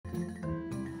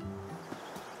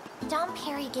Dom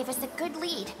Perry gave us a good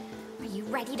lead. Are you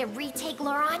ready to retake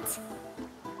Laurent?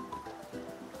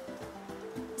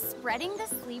 Spreading the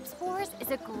sleep spores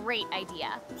is a great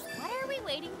idea. What are we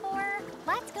waiting for?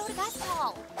 Let's go to Gus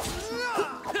Hall.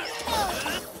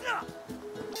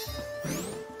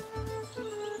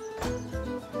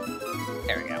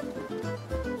 There we go.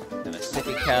 Have a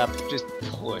sippy cup, just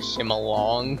push him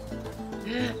along.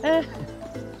 That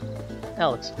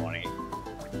looks funny.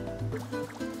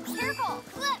 Careful!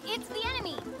 It's the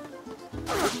enemy!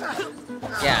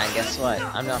 Yeah, and guess what?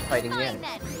 I'm not fighting the enemy.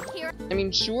 Here. I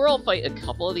mean, sure, I'll fight a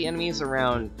couple of the enemies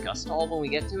around Gustal when we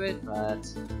get to it, but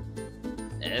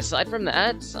aside from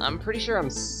that, I'm pretty sure I'm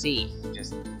safe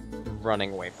just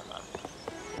running away from them.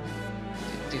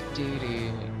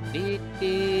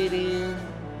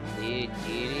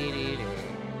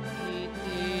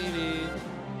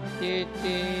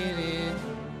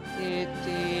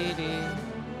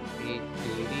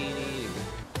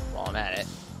 While I'm at it,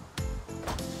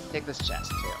 take this chest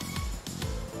too.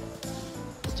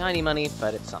 It's tiny money,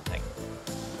 but it's something.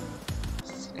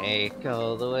 Snake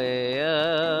all the way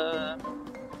up.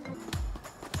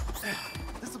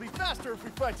 This'll be faster if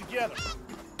we fight together.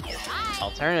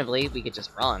 Alternatively, we could just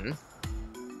run,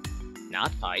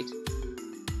 not fight,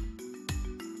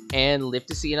 and live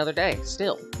to see another day,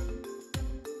 still.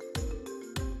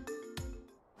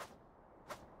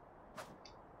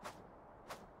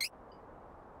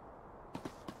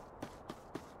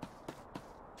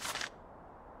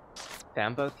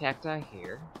 Found both cacti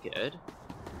here. Good.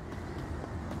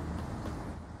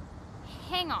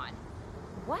 Hang on.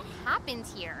 What happened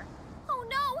here? Oh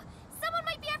no! Someone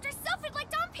might be after Sylphid like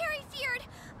Dom Perry feared!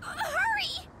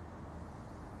 Hurry!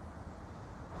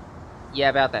 Yeah,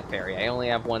 about that fairy. I only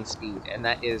have one speed, and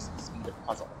that is the speed of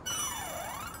puzzle.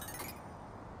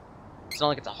 It's not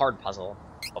like it's a hard puzzle.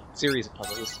 A series of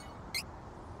puzzles.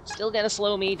 Still gonna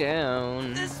slow me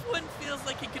down. This one feels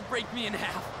like it could break me in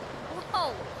half.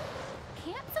 Whoa!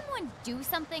 Can't someone do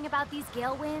something about these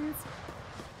gale winds?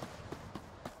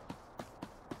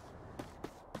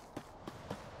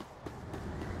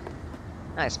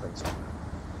 Nice brings it.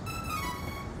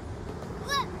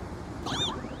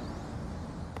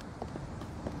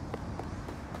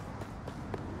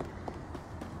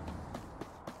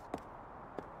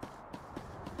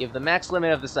 You have the max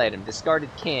limit of this item.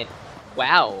 Discarded can't.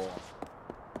 Wow.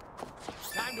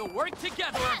 Time to work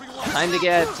together, everyone. Time to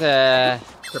get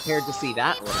prepared to see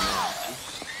that one.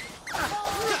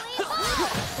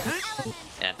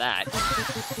 At that.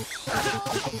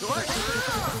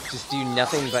 Just do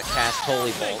nothing but cast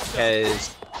Holy Bolt,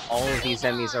 because all of these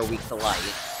enemies are weak to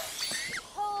light.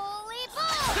 Holy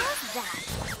Bolt! What's that?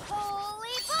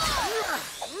 Holy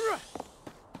Bolt!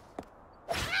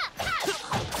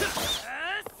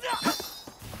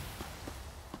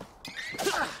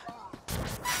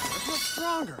 That's much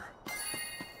stronger.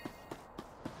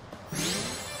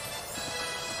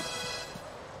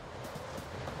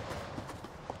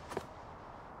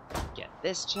 Get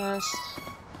this chest,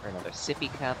 for another sippy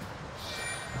cup.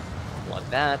 Want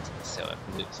that, so it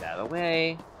moves out of the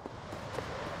way.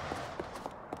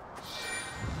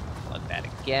 Want that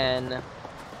again.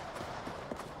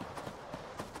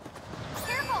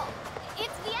 Careful!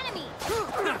 It's the enemy!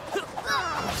 Holy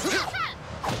Bolt!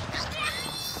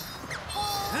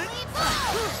 Holy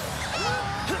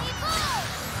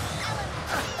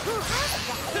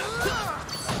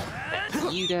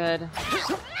Bolt! You dead.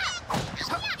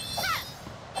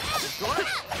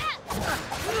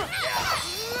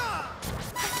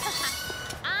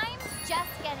 I'm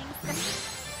just getting started.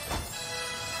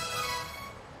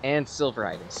 And silver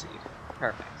item seed.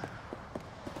 Perfect.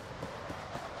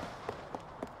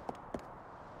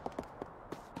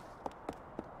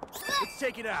 Let's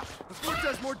take it out. Before it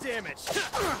does more damage.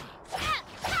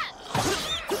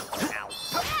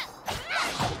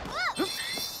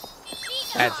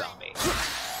 Bad zombie.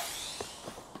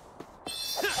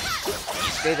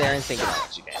 Stay there and think about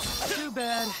what you did. Too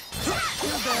bad.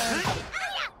 Too bad.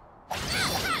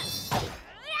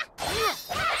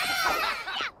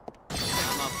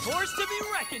 I'm a force to be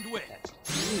reckoned with. That's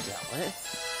you dealt with.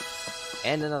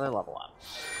 And another level up.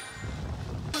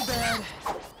 Too bad.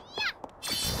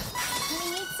 We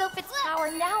need Sophit's power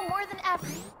now more than ever.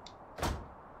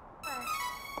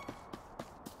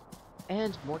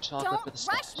 And more chocolate Don't for the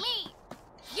stash. rush me!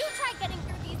 You try getting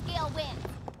through these gale winds.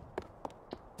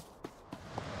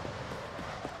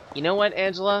 You know what,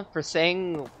 Angela? For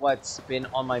saying what's been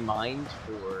on my mind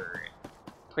for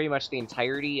pretty much the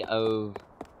entirety of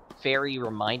Fairy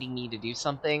reminding me to do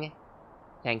something,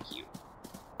 thank you.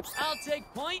 I'll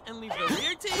take point and leave the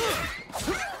rear to you.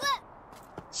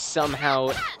 Somehow,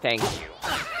 thank you.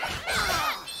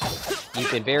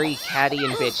 You've been very catty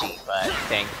and bitchy, but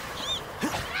thank you.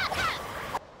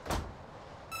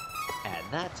 Add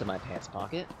that to my pants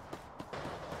pocket.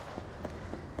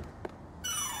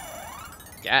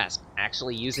 Gasp,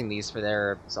 actually using these for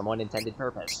their somewhat intended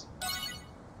purpose.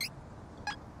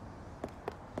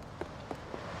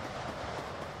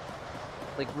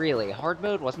 Like, really, hard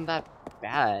mode wasn't that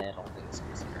bad, all things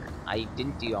considered. I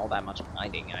didn't do all that much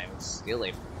grinding, and I was still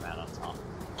able to get that on top.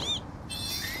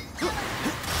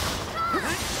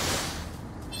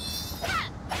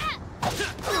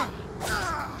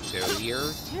 So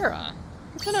you're Terra.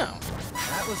 Good to know.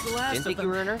 That was the last Didn't of think them.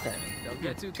 you were an Earth enemy. Don't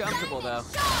get too comfortable, though.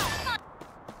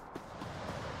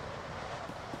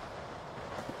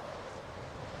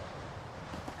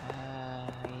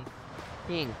 I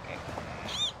think I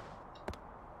can.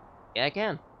 Yeah, I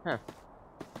can. Huh.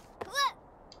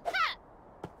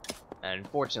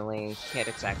 Unfortunately, can't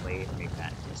exactly make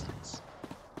that distance.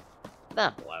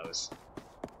 That blows.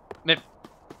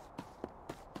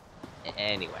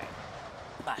 Anyway.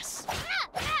 Bus.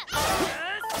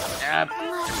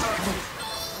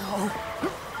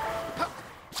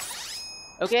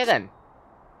 Okay then.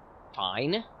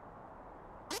 Fine.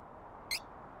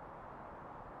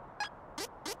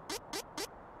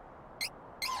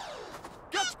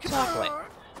 Chocolate.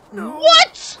 No.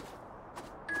 What?!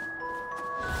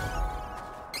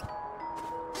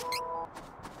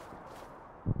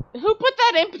 Who put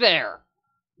that imp there?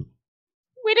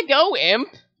 Way to go, imp!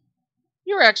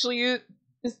 You were actually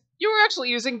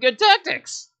using good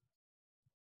tactics.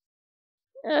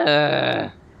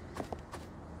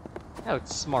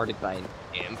 Outsmarted by an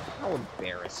imp. How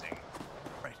embarrassing.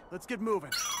 Right, let's get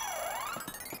moving.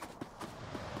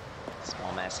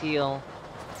 Small mass heal.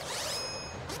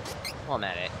 While I'm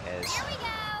at it, because Here we go.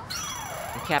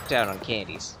 I'm capped out on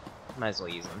candies. Might as well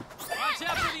use them. Watch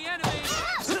out for the enemy!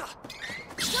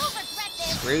 You'll regret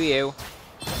this. Screw you.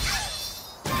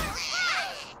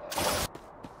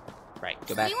 Right,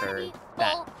 go back We will for need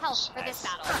that. full health for this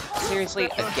chest. battle. Seriously,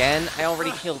 again? I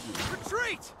already killed you.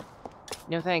 Retreat!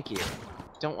 No, thank you.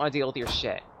 Don't want to deal with your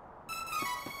shit.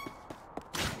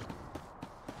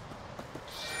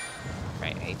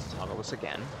 Right, I need to toggle this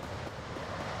again.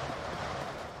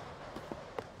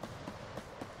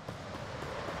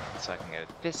 So I can go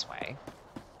this way.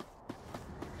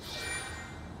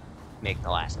 Make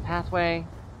the last pathway.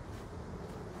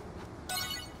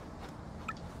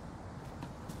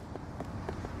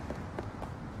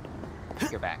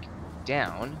 Go back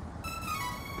down.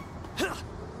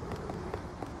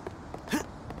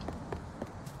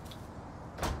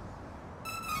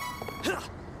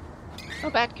 Oh,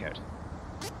 bad code.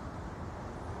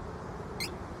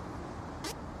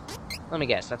 Let me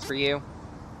guess, that's for you?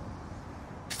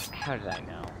 How did I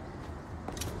know?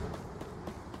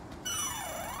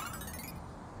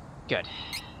 Good.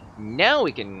 Now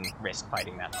we can risk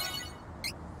fighting that thing.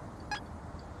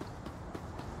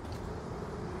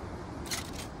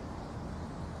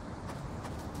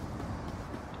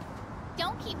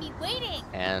 Don't keep me waiting.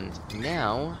 And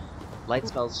now, light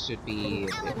spells should be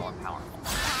a bit more powerful.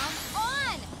 Come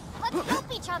on. Let's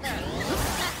help each other.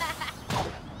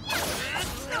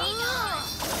 Bring on.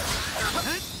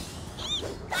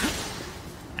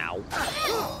 Ow.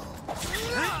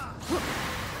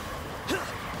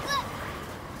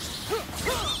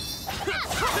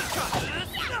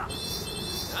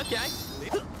 Okay.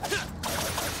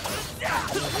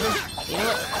 You know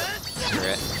what? Screw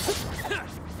it.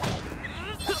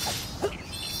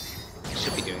 I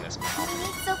should be doing this more. We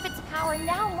need Sophit's power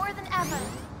now more than ever.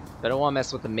 But I don't want to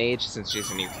mess with the mage since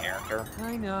she's a new character.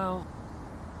 I know.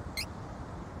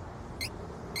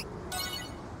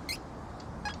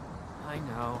 I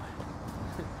know.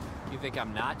 You think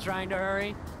I'm not trying to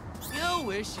hurry? You'll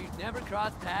wish you'd never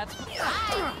crossed paths with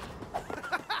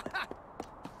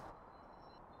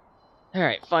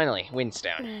Alright, finally,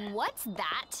 Windstone. What's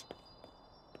that?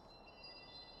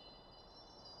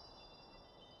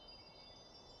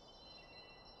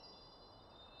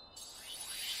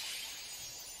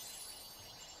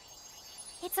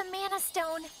 It's a mana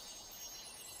stone.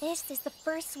 This is the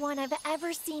first one I've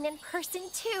ever seen in person,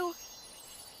 too.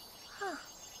 Huh.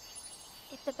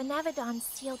 If the Benevodons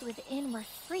sealed within were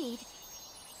freed, the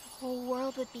whole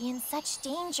world would be in such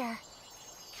danger.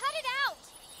 Cut it out.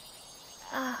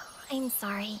 Oh, I'm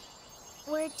sorry.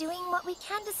 We're doing what we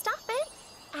can to stop it,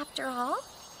 after all.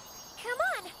 Come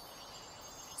on.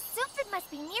 Sylphid must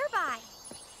be nearby.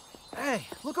 Hey,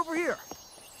 look over here.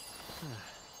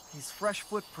 These fresh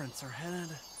footprints are headed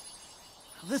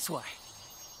this way.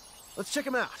 Let's check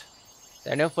them out.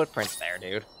 There are no footprints there,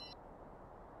 dude.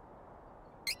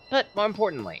 But, more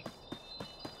importantly,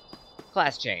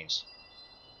 class change.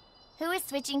 Who is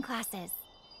switching classes?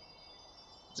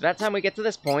 It's about time we get to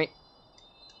this point.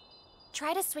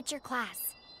 Try to switch your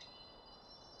class.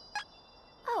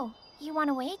 Oh, you want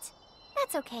to wait?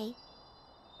 That's okay.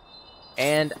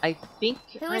 And I think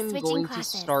Who is I'm switching going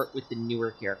classes? to start with the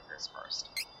newer characters first.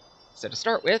 So to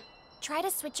start with, Try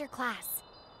to switch your class.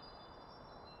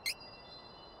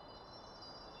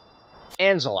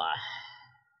 Angela.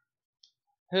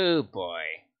 Oh boy.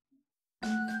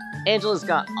 Angela's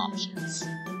got options.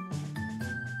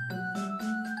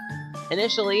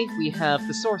 Initially, we have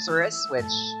the Sorceress, which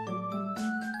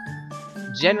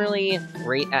generally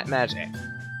great at magic.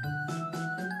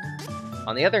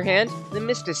 On the other hand, the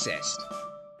Mysticist.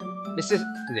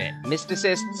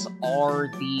 Mysticists are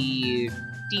the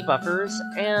debuffers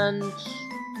and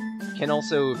can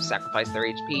also sacrifice their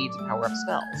HP to power up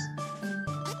spells.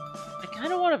 I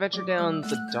kind of want to venture down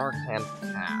the Dark Hand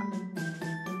path.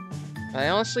 I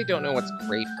honestly don't know what's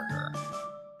great for her.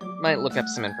 Might look up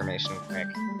some information quick.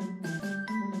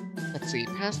 Let's see,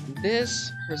 past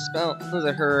this,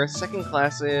 her second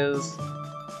class is...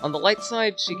 On the light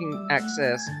side, she can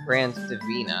access Grand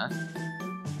Divina,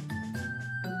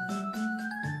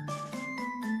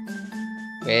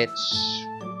 which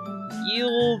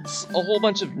yields a whole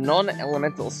bunch of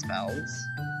non-elemental spells.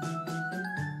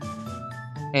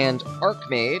 And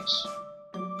Archmage,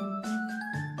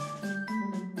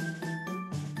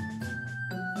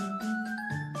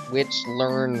 which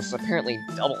learns apparently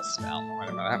double spell,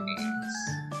 whatever that means.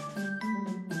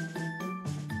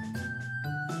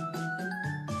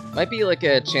 Might be like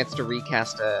a chance to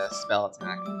recast a spell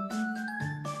attack.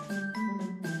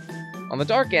 On the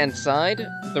Dark End side,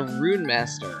 the Rune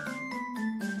Master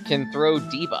can throw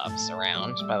debuffs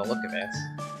around, by the look of it,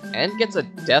 and gets a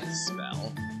death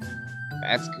spell.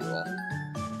 That's cool.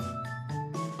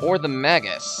 Or the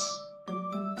Magus,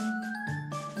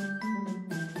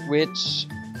 which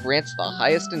grants the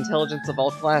highest intelligence of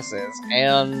all classes,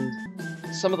 and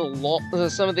some of the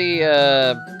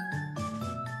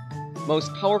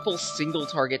most powerful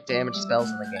single-target damage spells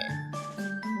in the game.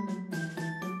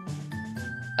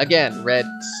 Again, read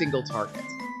single target.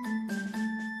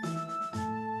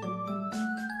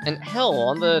 And hell,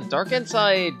 on the Dark End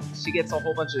side, she gets a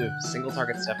whole bunch of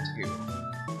single-target stuff too.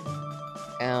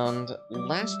 And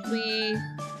lastly,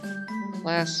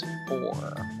 Class 4.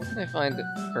 What can I find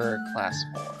for Class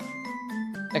 4?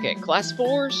 Okay, Class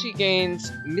 4, she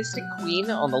gains Mystic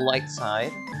Queen on the light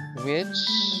side, which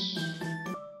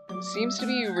seems to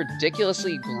be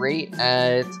ridiculously great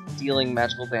at dealing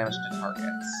magical damage to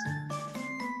targets.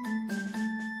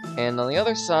 And on the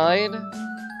other side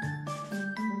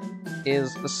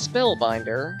is the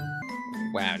Spellbinder.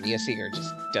 Wow, Nia Seeker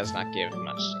just does not give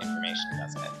much information,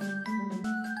 does it?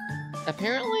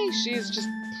 Apparently, she's just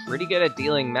pretty good at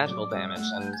dealing magical damage,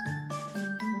 and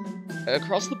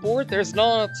across the board, there's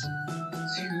not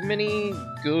too many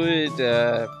good,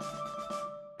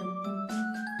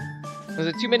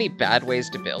 too many bad ways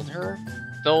to build her.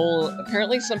 Though,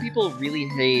 apparently some people really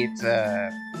hate,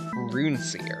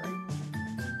 Runeseer.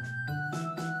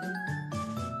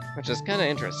 Which is kinda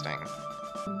interesting.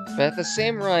 But at the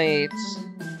same rate,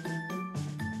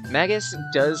 Magus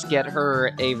does get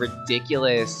her a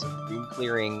ridiculous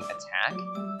rune-clearing attack.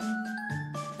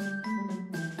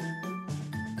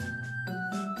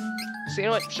 So you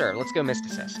know what? Sure, let's go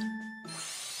Mysticist.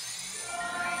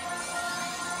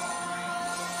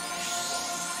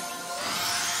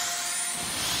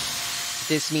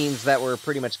 This means that we're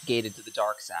pretty much gated to the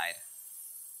dark side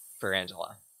for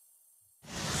Angela.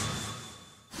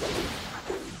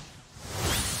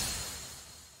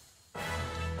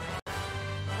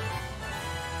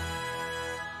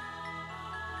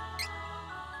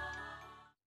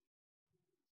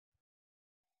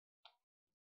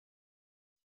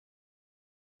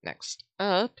 Next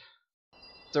up,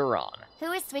 Duran.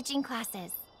 Who is switching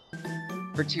classes?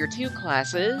 For Tier 2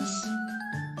 classes,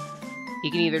 he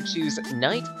can either choose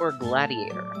Knight or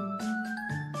Gladiator.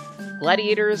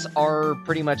 Gladiators are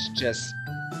pretty much just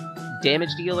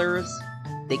damage dealers.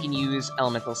 They can use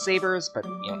elemental sabers, but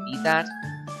you don't need that.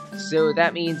 So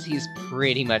that means he's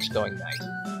pretty much going Knight.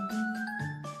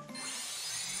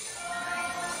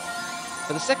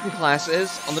 For the second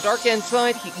classes, on the Dark End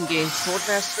side, he can gain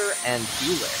Swordmaster and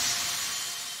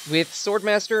Duelist, with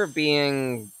Swordmaster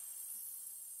being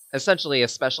essentially a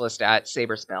specialist at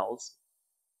saber spells,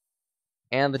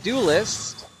 and the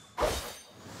Duelist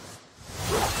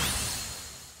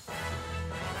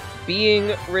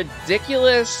being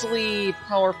ridiculously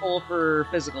powerful for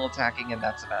physical attacking, and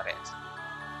that's about it.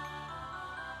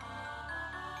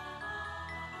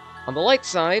 On the light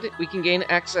side, we can gain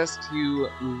access to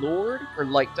Lord for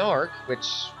Light Dark, which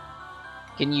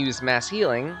can use mass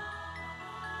healing,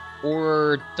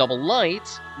 or Double Light,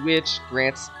 which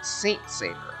grants Saint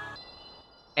Saber.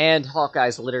 And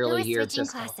Hawkeye's literally Who is here switching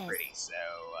just to look classes? pretty, so,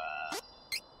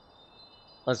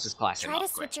 let's just class him Try to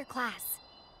up quick. switch your class.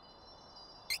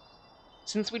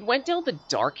 Since we went down the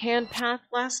Dark Hand path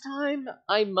last time,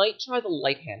 I might try the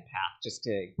Light Hand path just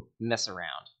to mess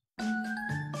around.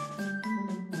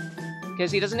 Because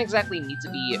he doesn't exactly need to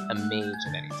be a mage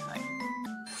of any type.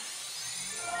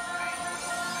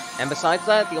 And besides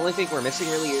that, the only thing we're missing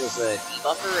really is a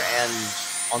debuffer, and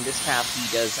on this path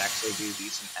he does actually do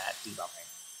decent at debuffing.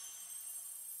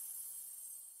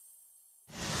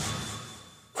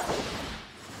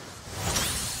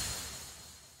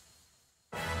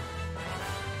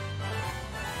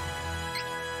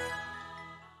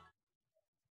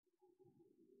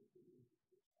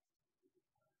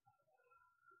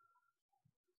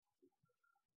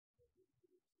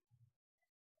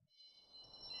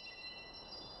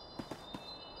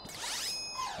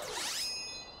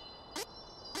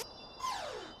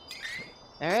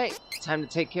 Alright, time to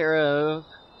take care of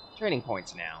training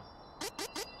points now.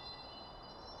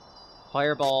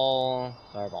 Fireball,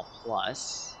 Fireball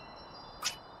Plus.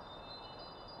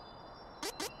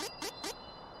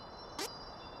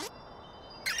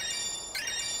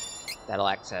 That'll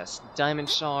access Diamond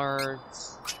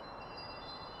Shards.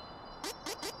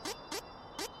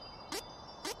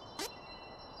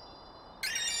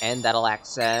 And that'll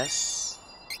access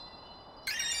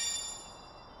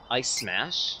Ice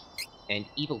Smash. And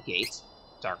Evil Gate,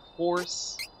 Dark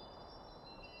Force,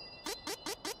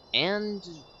 and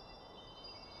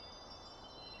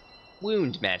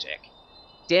Wound Magic.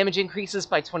 Damage increases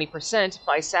by 20%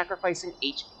 by sacrificing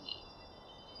HP.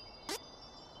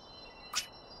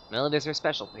 Well, it is her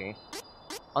specialty.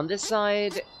 On this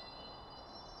side,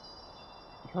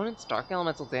 opponent's Dark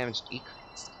Elemental damage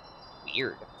decreased.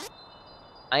 Weird.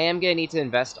 I am gonna need to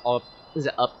invest up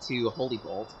to Holy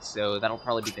Bolt, so that'll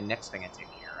probably be the next thing I take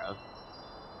care of.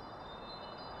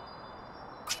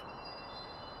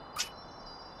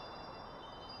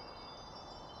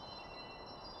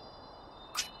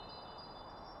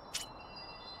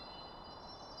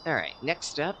 Alright,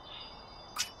 next up.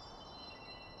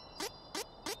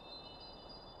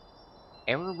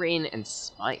 Arrow Rain and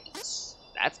Spikes.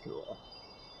 That's cool.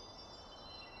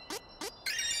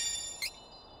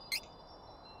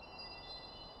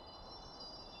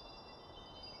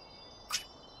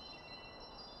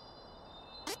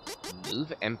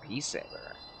 Move MP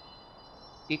Saber.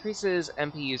 Decreases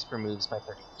MP use for moves by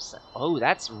 30%. Oh,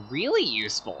 that's really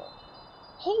useful!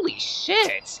 Holy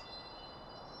shit!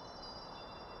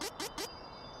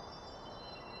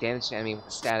 Damage to enemy with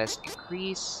the status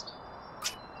increased.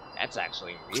 That's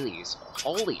actually really useful.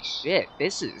 Holy shit,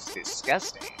 this is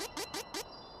disgusting.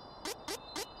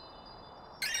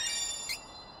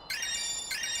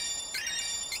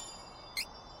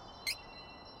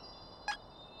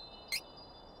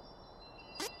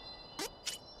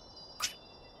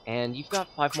 And you've got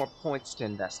 5 more points to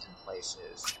invest in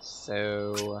places,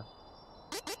 so...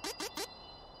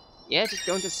 yeah, just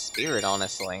go into Spirit,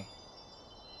 honestly.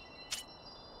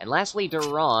 And lastly,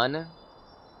 Duran.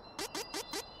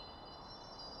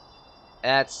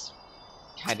 That's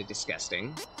kinda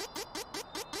disgusting.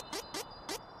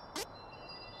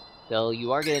 Though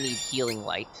you are gonna need Healing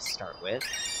Light to start with.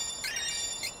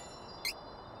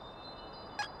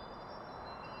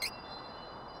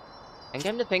 And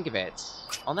come to think of it,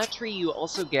 on that tree you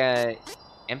also get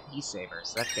MP Saver,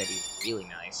 so that's gonna be really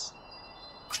nice.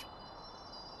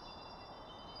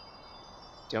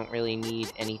 Don't really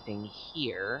need anything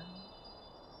here.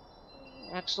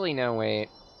 Actually, no, wait.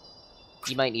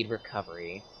 You might need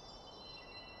recovery.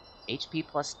 HP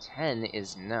plus 10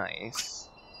 is nice.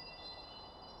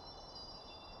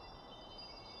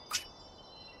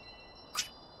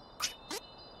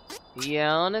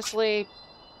 Yeah, honestly...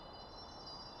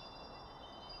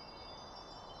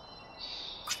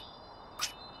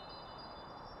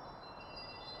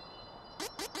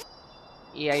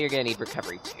 yeah, you're gonna need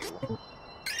recovery too.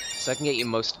 So I can get you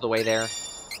most of the way there.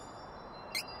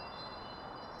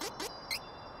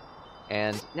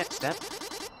 And next step,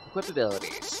 equip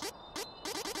abilities.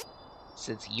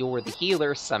 Since you're the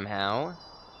healer somehow,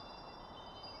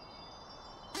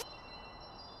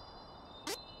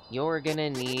 you're gonna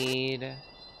need...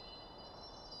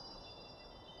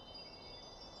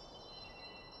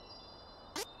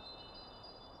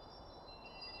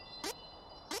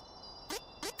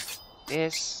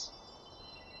 this.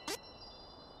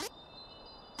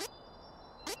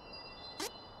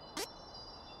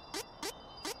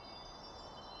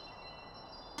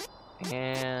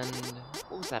 And...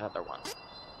 what was that other one?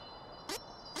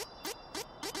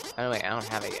 Oh wait, I don't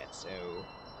have it yet, so...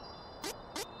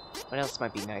 What else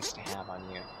might be nice to have on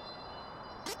you?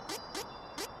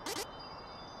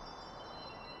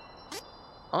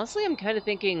 Honestly, I'm kind of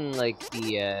thinking, like,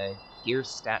 the, gear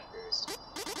stat boost.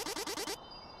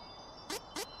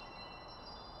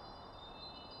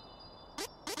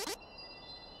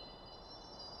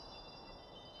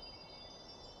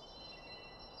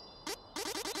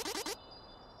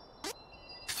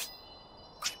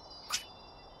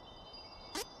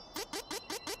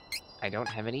 I don't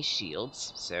have any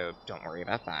shields, so don't worry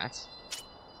about that.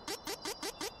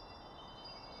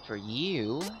 For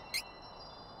you...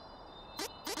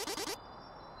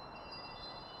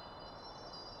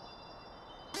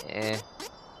 Eh.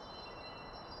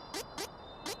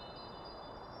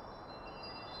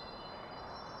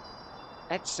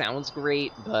 That sounds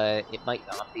great, but it might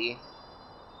not be.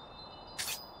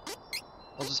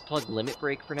 I'll just plug Limit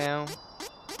Break for now.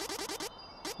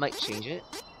 Might change it.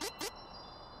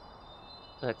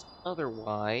 But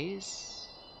otherwise...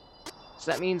 So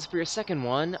that means for your second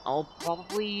one, I'll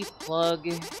probably plug...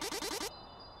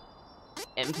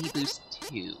 MP Boost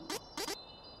 2.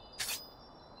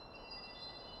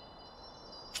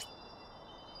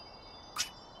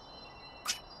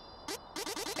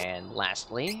 And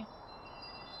lastly...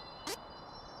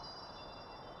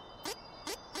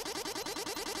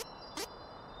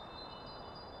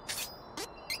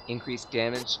 increase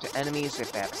damage to enemies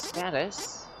if they have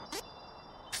status...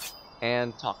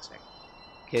 and Toxic.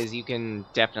 Because you can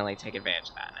definitely take advantage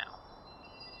of that now.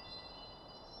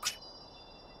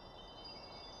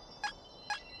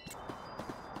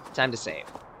 Time to save.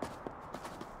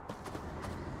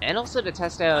 And also to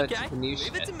test out the new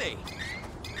shit. Leave it to me.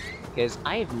 Because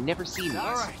I have never seen these.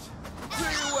 Alright.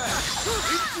 Clear your way.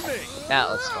 Leave it to me. That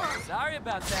looks fun. Sorry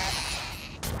about that.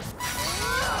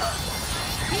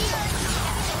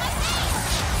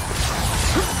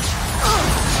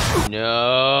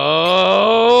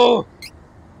 No!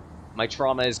 My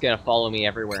trauma is gonna follow me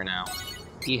everywhere now.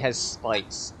 He has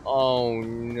spikes. Oh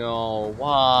no,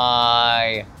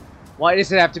 why? Why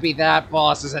does it have to be that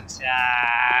boss's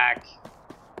attack?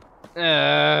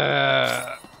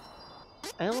 I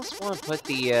almost want to put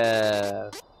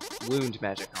the, wound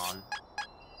magic on.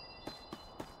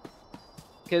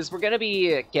 Because we're gonna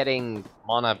be getting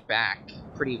mana back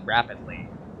pretty rapidly.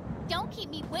 Don't keep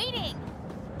me waiting.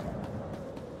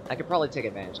 I could probably take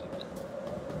advantage of it.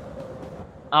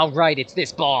 Alright, it's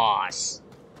this boss!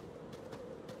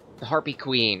 The Harpy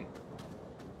Queen.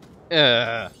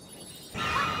 Now! That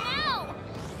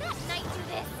knight do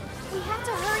this. We have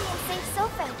to hurry and save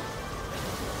Sophin.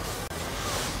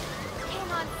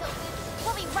 Hang on, Sylvan.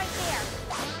 We'll be right there.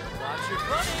 Watch your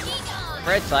footing. Be gone.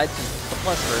 Right side, since the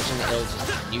plus version, it'll just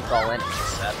nuke all enemies, so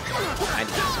that's kind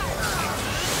of useful.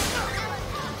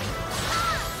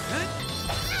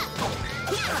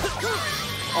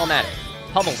 Automatic.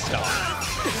 Pummel Star.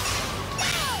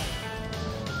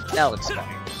 That looks fun.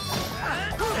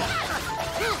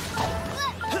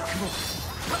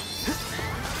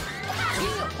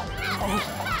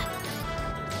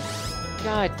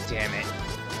 God damn it.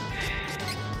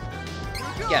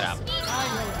 Get up.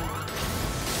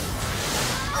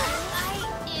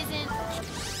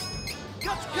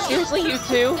 Seriously, you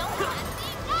two?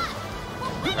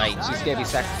 Right, she's gonna be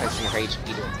sacrificing her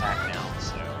HP to attack now,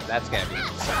 so that's gonna be too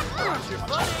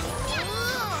much.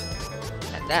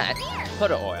 And that,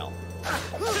 put oil.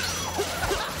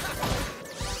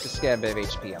 Just get a bit of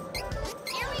HP on board.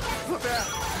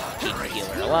 Keep the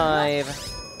healer alive.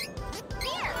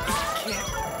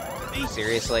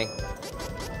 Seriously?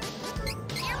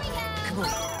 Come on.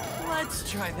 Let's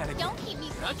try that again. Don't keep me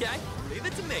Okay, leave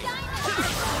it to me.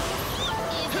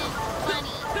 isn't funny.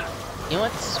 You know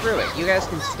what? Screw it. You guys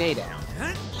can stay down.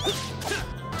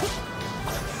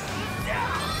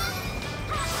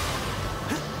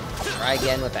 Try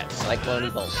again with that cyclone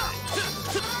bullshit.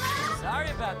 Sorry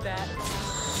about that.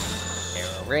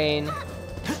 Arrow Rain.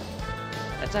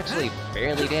 That's actually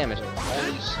fairly damaging.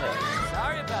 Holy shit.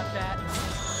 Sorry about that.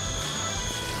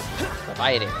 If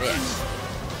I hit this.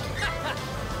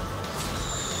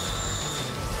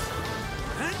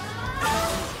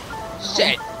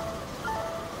 Shit!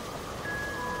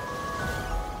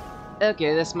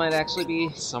 Okay, this might actually be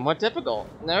somewhat difficult.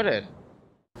 Noted.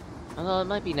 Although it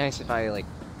might be nice if I, like,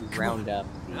 round up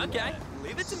the, Okay,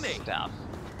 leave it to me. stuff.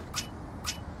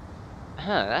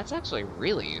 Huh, that's actually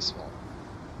really useful.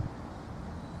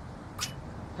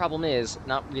 Problem is,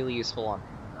 not really useful on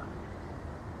paper.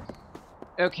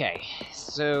 Okay,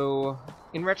 so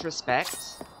in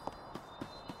retrospect,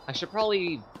 I should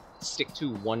probably stick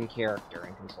to one character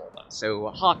and control them. So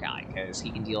Hawkeye, because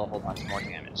he can deal a whole bunch more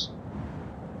damage.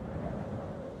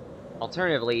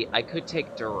 Alternatively, I could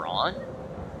take Duran,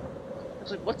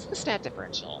 Actually, what's the stat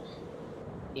differential?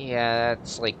 Yeah,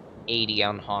 it's like 80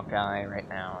 on Hawkeye right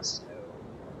now, so...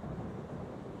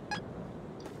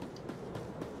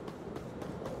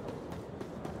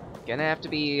 Gonna have to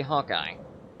be Hawkeye.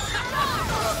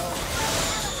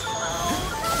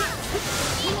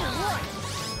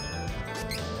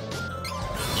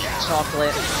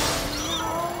 Chocolate.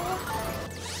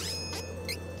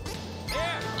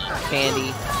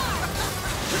 Candy.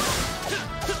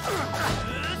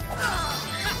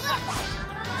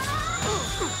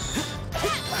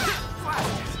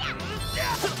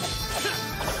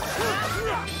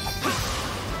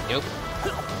 Nope.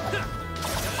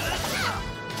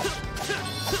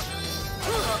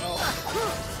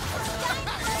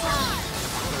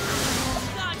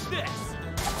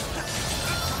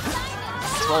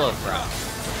 Swallow throw.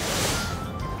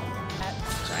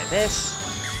 Try this.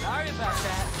 Sorry about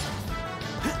that.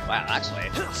 Wow, actually,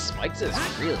 spikes is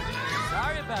really good.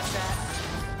 Sorry about that.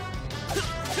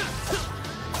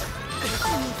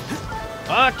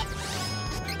 Fuck!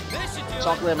 This should do it.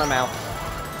 Chocolate in my mouth.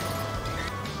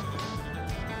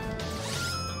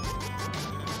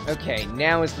 Okay,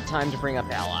 now is the time to bring up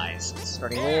allies,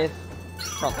 starting with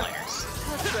frontliners.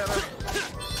 That's better.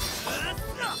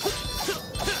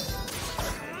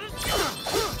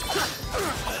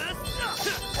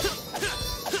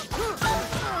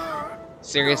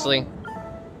 Seriously?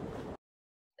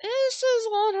 This is a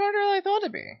lot harder than I thought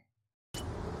it'd be.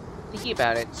 Thinking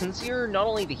about it, since you're not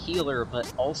only the healer,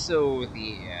 but also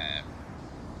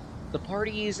the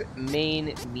party's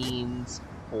main means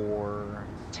for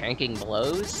tanking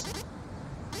blows,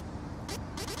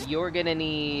 you're gonna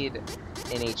need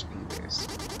an HP boost.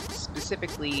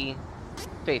 Specifically,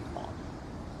 Faith Bomb.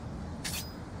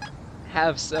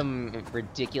 Have some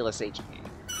ridiculous HP.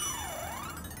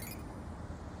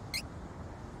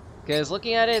 Because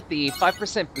looking at it, the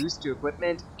 5% boost to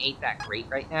equipment ain't that great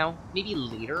right now. Maybe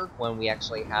later, when we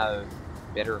actually have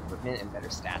better equipment and better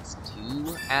stats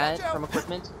to add from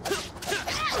equipment.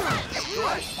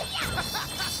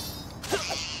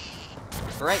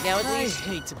 For right now, at I least,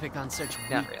 hate to pick on such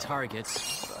Not weak really.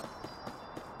 targets, but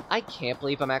I can't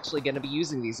believe I'm actually going to be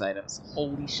using these items.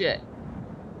 Holy shit.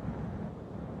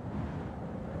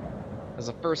 There's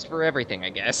a first for everything, I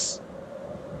guess.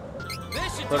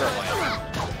 this should do Put it it.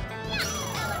 away.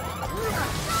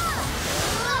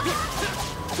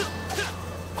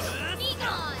 Be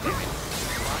gone!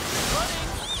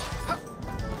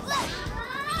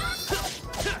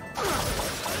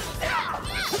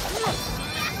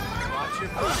 Watch your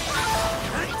foot.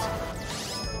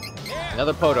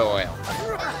 Another Poto Oil.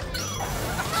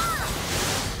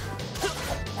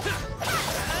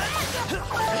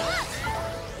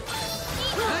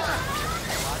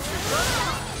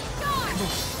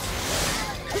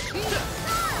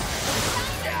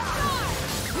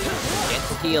 Get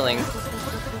the healing.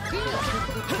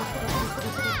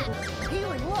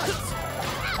 Healing lights!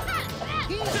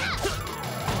 Healing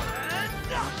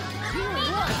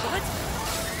lights!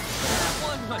 That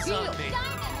one was on me.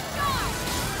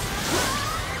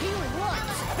 Healing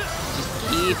lights! Just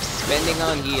keep spending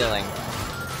on healing.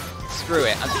 Screw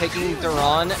it. I'm taking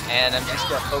Duran, and I'm just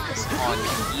gonna focus on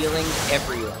healing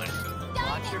everyone.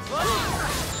 Watch your foot.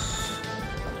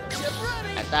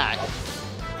 At that.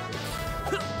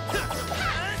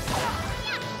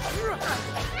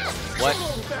 What?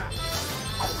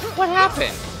 What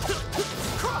happened?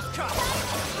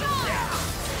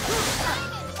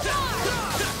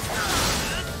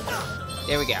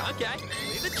 There we go. Okay,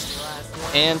 leave it. Last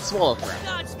one. And swallow throw.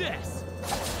 Dodge this.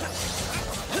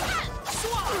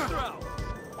 Swallow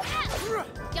throw.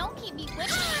 Don't keep me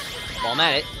whipping. While I'm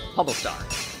at it, Bubble Star.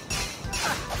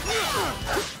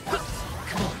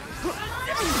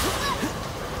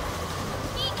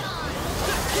 Be gone!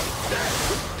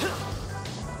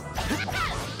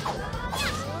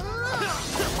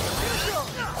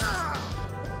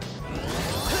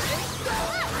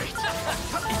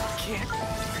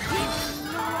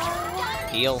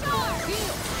 Heal.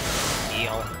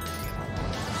 Heal.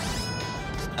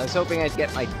 I was hoping I'd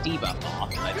get my debuff off,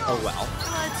 but oh well.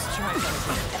 Let's try that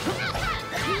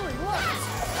again. Healing lights!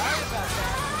 Sorry about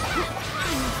that.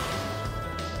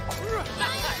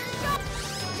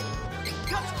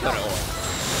 Put it away.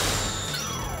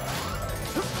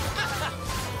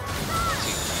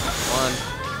 2, 1.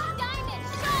 Diamond,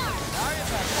 go! Sorry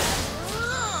about that.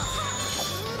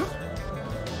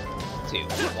 2,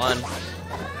 1.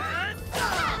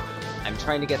 I'm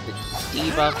trying to get the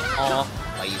debuff off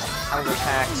by using counter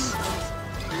attacks.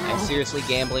 I'm seriously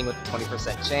gambling with a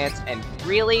 20% chance, and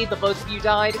really, the both of you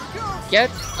died? Get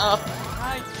up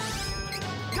Right.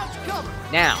 Got you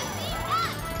covered! now!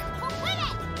 We'll win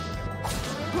it!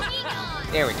 Be gone!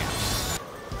 There we go.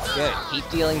 Good. Keep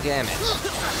dealing damage.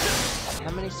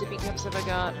 How many sippy cups have I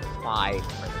got? 5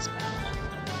 for this battle.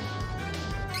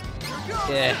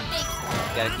 Yeah.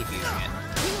 Gotta keep using it.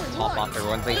 Top off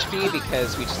everyone's HP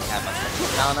because we just have a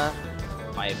katana.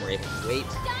 If I were able to wait.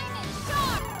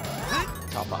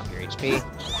 Top off your HP.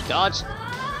 Dodge.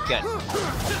 Good.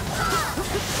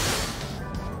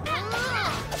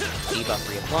 Debuff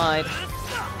reapplied.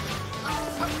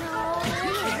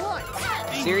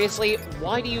 Seriously,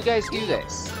 why do you guys do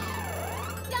this?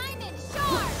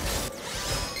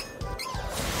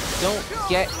 Don't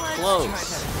get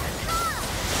close.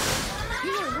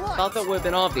 Thought that would have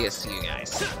been obvious to you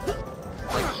guys.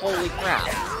 Like, holy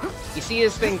crap. You see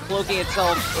this thing cloaking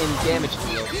itself in damage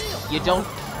fields. You don't...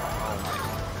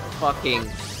 Fucking...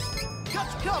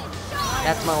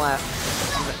 That's my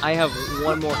last... I have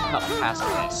one more cup past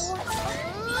this.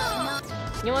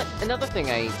 You know what? Another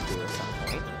thing I need to do at some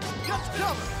point.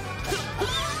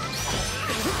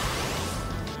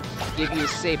 Give you a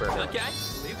saber. Okay.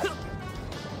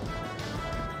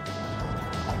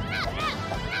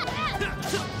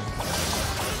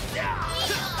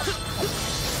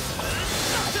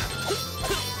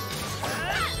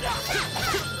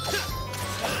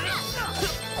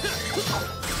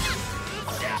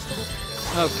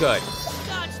 Oh, good.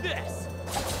 Dodge this.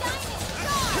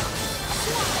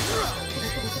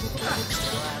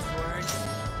 Last words.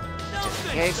 Don't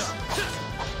think Case. so.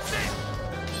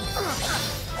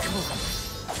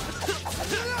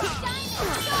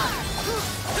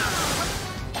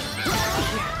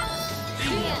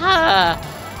 Ah!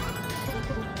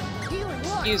 Healing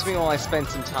Excuse me while I spend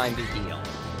some time to heal.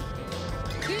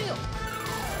 Heal.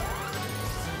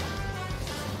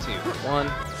 2,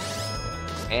 1.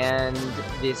 And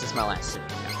this is my last sip.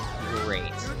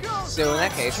 Great. So in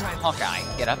that case, Hawkeye,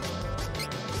 get up.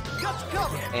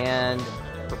 And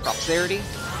for prosperity,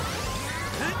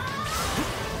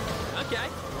 Okay,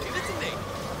 leave it to me.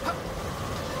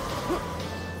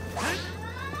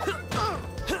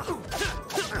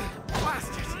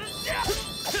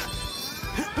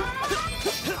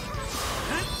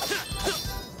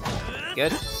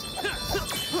 good.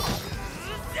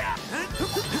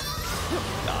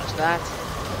 Dodge that.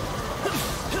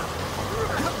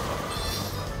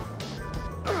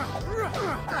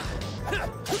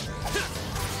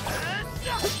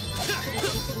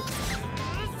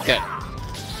 Good.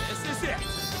 This is it.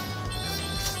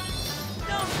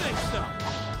 Don't think so.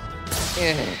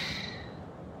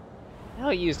 Now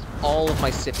I used all of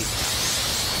my sippy.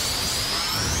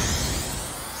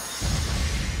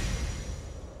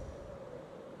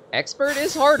 Expert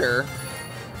is harder.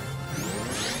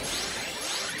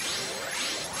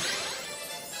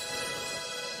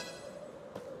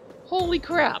 Holy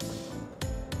crap.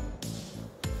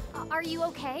 Are you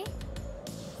okay?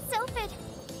 Sylphid,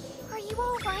 are you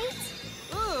alright?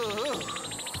 Ooh,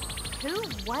 Who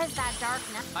was that dark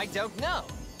knight? I don't know.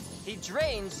 He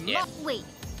drains Yeah. Wait,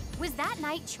 was that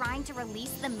knight trying to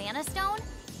release the mana stone?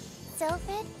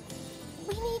 Sylphid,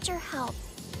 we need your help.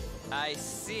 I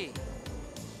see.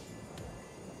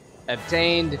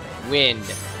 Obtained wind.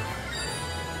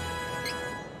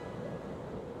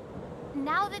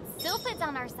 Now that Sylphid's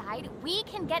on our side, we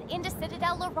can get into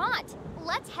Citadel Laurent.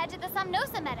 Let's head to the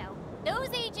Somnosa Meadow. Those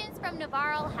agents from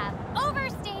Navarro have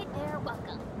overstayed their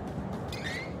welcome.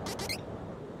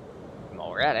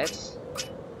 While we're at it,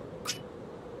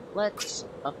 let's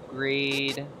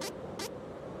upgrade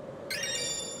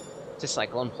to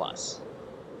Cyclone Plus.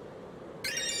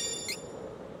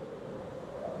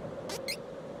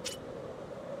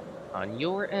 On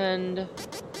your end,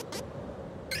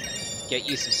 get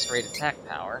you some straight attack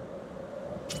power.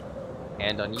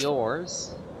 And on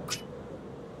yours,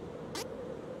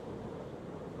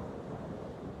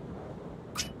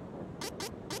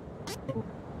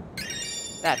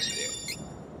 that should do.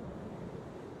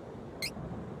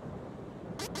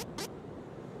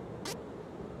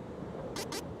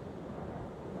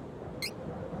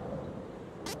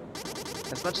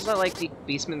 As much as I like the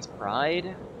Beastman's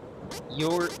Pride,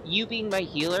 you being my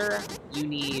healer, you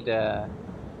need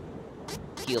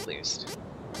heal boost.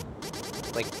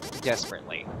 Like,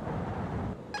 desperately.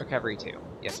 Recovery 2.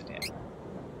 Yes, it did.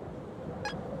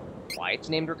 Why it's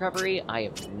named Recovery, I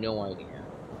have no idea.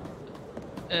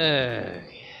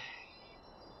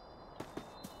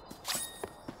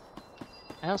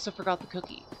 I also forgot the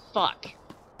cookie. Fuck.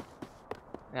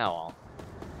 Now all.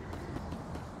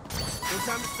 No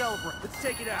time to celebrate. Let's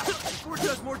take it out before it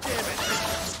does more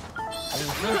damage.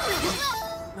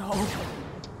 No.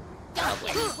 Don't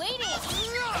keep me waiting!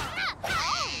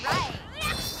 Alright!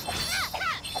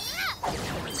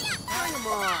 Come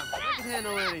on. I can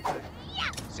handle anything.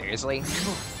 Seriously?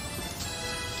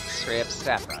 straight up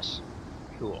stat rush.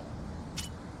 Cool.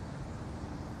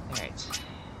 Alright.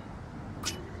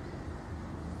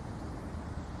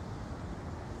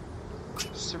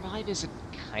 Survive is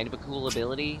kind of a cool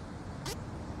ability,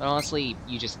 but honestly,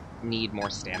 you just need more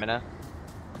stamina,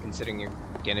 considering you're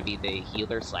gonna be the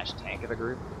healer slash tank of the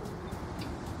group.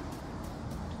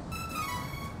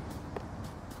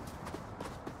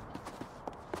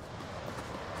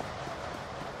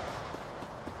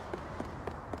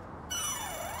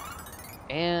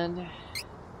 And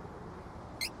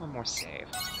one more save.